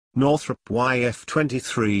Northrop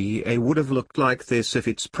YF-23A would have looked like this if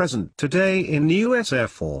it's present today in US Air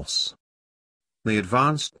Force. The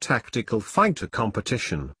Advanced Tactical Fighter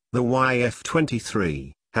Competition, the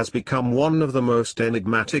YF-23, has become one of the most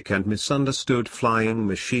enigmatic and misunderstood flying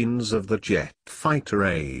machines of the jet fighter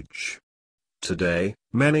age. Today,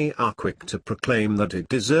 many are quick to proclaim that it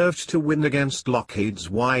deserved to win against Lockheed's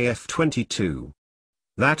YF-22.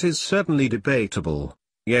 That is certainly debatable,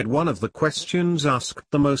 yet one of the questions asked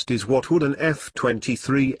the most is what would an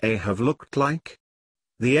F-23A have looked like?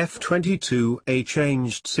 The F-22A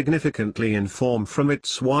changed significantly in form from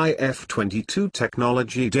its YF-22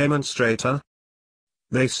 technology demonstrator.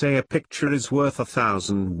 They say a picture is worth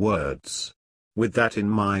 1,000 words. With that in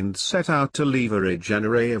mind, set out to leverage an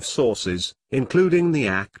array of sources, including the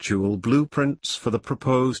actual blueprints for the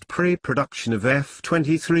proposed pre-production of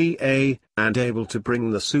F-23A, and able to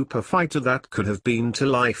bring the superfighter that could have been to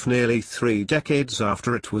life nearly 3 decades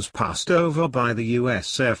after it was passed over by the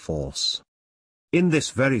US Air Force. In this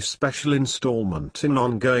very special installment in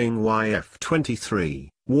ongoing YF-23,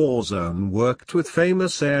 Warzone worked with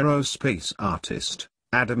famous aerospace artist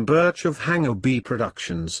Adam Birch of Hangar B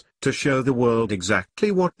Productions, to show the world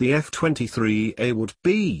exactly what the F-23A would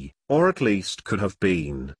be, or at least could have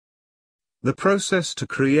been. The process to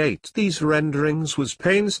create these renderings was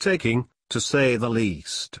painstaking, to say the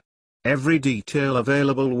least. Every detail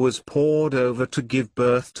available was pored over to give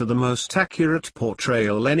birth to the most accurate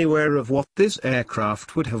portrayal anywhere of what this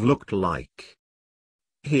aircraft would have looked like.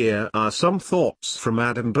 Here are some thoughts from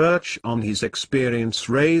Adam Birch on his experience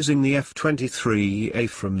raising the F-23A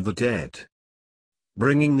from the dead.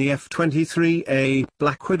 Bringing the F-23A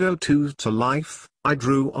Black Widow 2 to life, I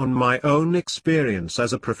drew on my own experience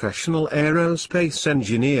as a professional aerospace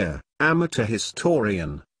engineer, amateur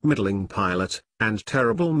historian, middling pilot, and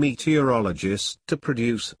terrible meteorologist to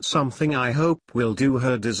produce something I hope will do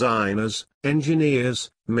her designers,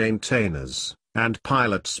 engineers, maintainers, and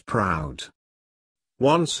pilots proud.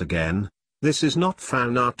 Once again, this is not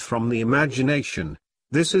fan art from the imagination,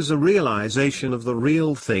 this is a realization of the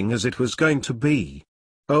real thing as it was going to be.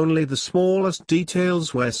 Only the smallest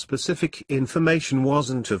details where specific information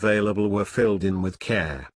wasn't available were filled in with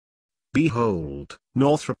care. Behold,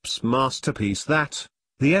 Northrop's masterpiece the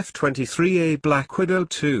F-23A Black Widow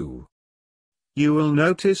 2. You will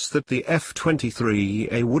notice that the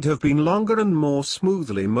F-23A would have been longer and more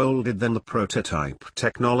smoothly molded than the prototype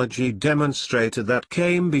technology demonstrator that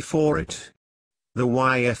came before it. The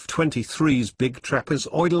YF-23's big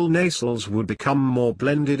trapezoidal nacelles would become more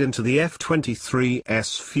blended into the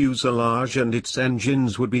F-23's fuselage and its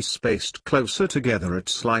engines would be spaced closer together at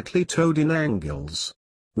slightly towed-in angles.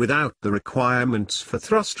 Without the requirements for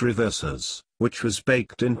thrust reversers, which was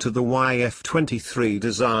baked into the YF-23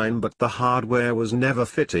 design but the hardware was never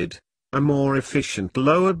fitted, a more efficient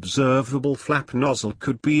low observable flap nozzle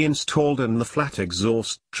could be installed and the flat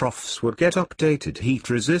exhaust troughs would get updated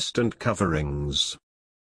heat-resistant coverings.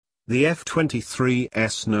 The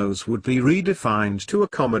F-23's nose would be redefined to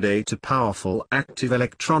accommodate a powerful active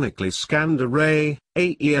electronically scanned array,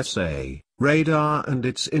 AESA, radar, and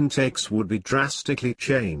its intakes would be drastically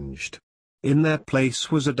changed. In their place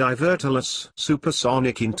was a diverterless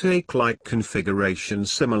supersonic intake-like configuration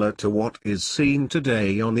similar to what is seen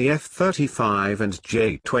today on the F-35 and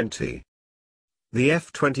J-20. The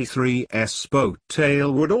F-23's boat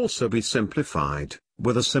tail would also be simplified,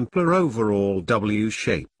 with a simpler overall W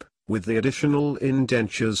shape, with the additional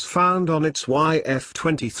indentures found on its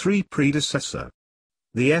YF-23 predecessor.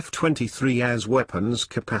 The F-23's weapons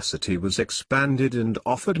capacity was expanded and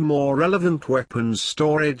offered more relevant weapons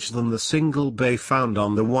storage than the single bay found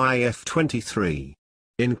on the YF-23,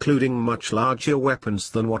 including much larger weapons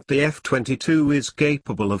than what the F-22 is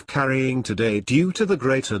capable of carrying today due to the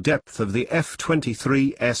greater depth of the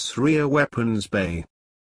F-23's rear weapons bay.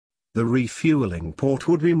 The refueling port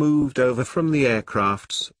would be moved over from the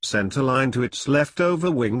aircraft's centerline to its leftover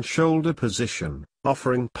wing shoulder position,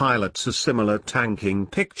 offering pilots a similar tanking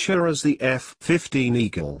picture as the F-15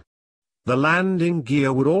 Eagle. The landing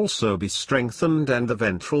gear would also be strengthened and the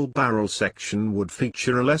ventral barrel section would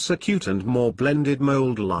feature a less acute and more blended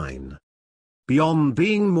mold line. Beyond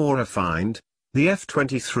being more refined, the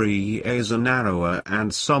F-23 is a narrower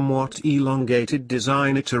and somewhat elongated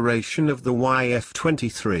design iteration of the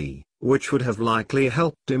YF-23, which would have likely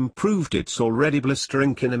helped improved its already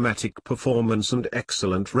blistering kinematic performance and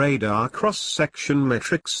excellent radar cross-section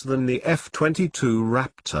metrics than the F-22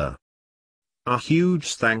 Raptor. A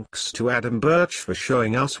huge thanks to Adam Birch for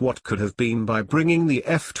showing us what could have been by bringing the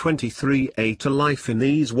F-23A to life in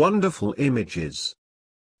these wonderful images.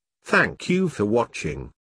 Thank you for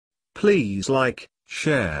watching. Please like,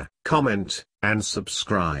 share, comment, and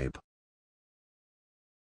subscribe.